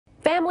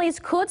Families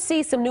could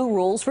see some new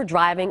rules for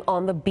driving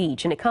on the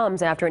beach, and it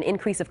comes after an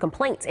increase of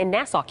complaints in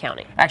Nassau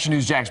County. Action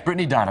News Jack's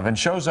Brittany Donovan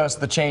shows us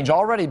the change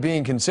already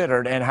being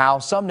considered and how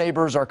some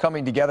neighbors are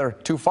coming together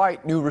to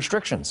fight new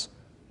restrictions.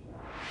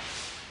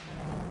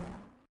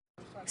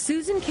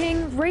 Susan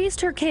King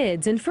raised her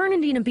kids in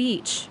Fernandina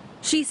Beach.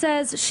 She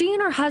says she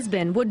and her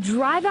husband would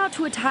drive out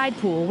to a tide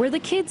pool where the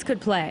kids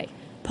could play,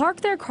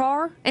 park their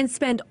car, and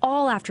spend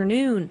all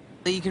afternoon.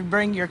 You could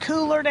bring your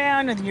cooler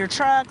down with your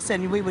trucks,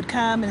 and we would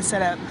come and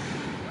set up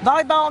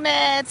volleyball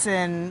nets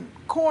and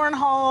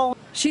cornhole.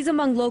 She's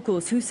among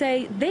locals who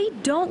say they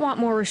don't want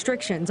more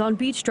restrictions on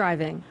beach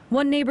driving.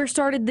 One neighbor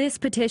started this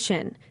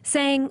petition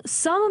saying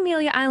some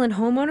Amelia Island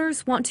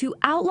homeowners want to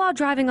outlaw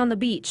driving on the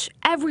beach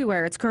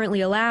everywhere it's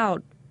currently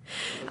allowed.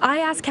 I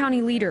asked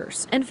county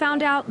leaders and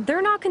found out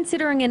they're not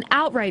considering an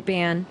outright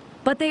ban,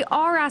 but they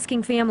are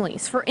asking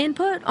families for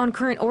input on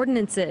current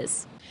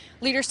ordinances.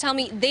 Leaders tell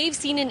me they've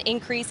seen an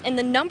increase in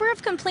the number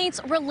of complaints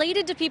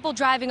related to people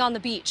driving on the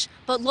beach.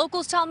 But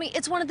locals tell me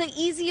it's one of the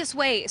easiest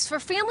ways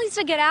for families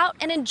to get out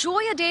and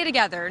enjoy a day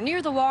together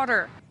near the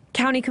water.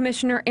 County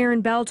Commissioner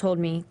Aaron Bell told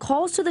me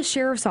calls to the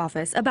sheriff's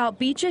office about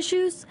beach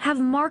issues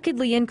have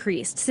markedly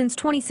increased since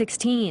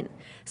 2016,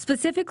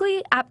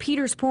 specifically at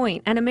Peters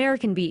Point and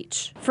American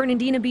Beach.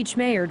 Fernandina Beach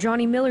Mayor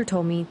Johnny Miller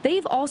told me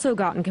they've also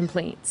gotten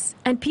complaints,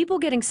 and people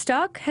getting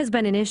stuck has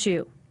been an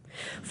issue.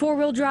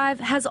 Four-wheel drive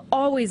has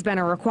always been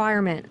a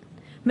requirement.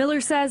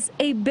 Miller says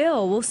a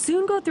bill will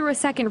soon go through a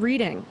second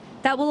reading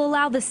that will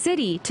allow the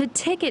city to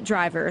ticket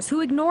drivers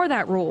who ignore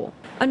that rule.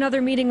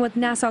 Another meeting with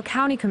Nassau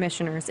County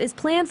commissioners is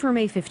planned for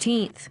May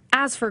 15th.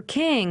 As for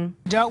King,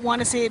 don't want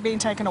to see it being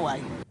taken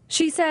away.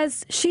 She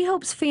says she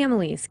hopes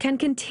families can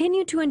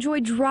continue to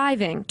enjoy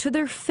driving to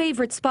their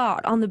favorite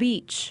spot on the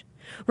beach.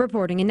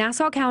 Reporting in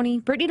Nassau County,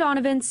 Brittany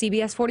Donovan,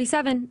 CBS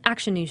 47,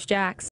 Action News Jax.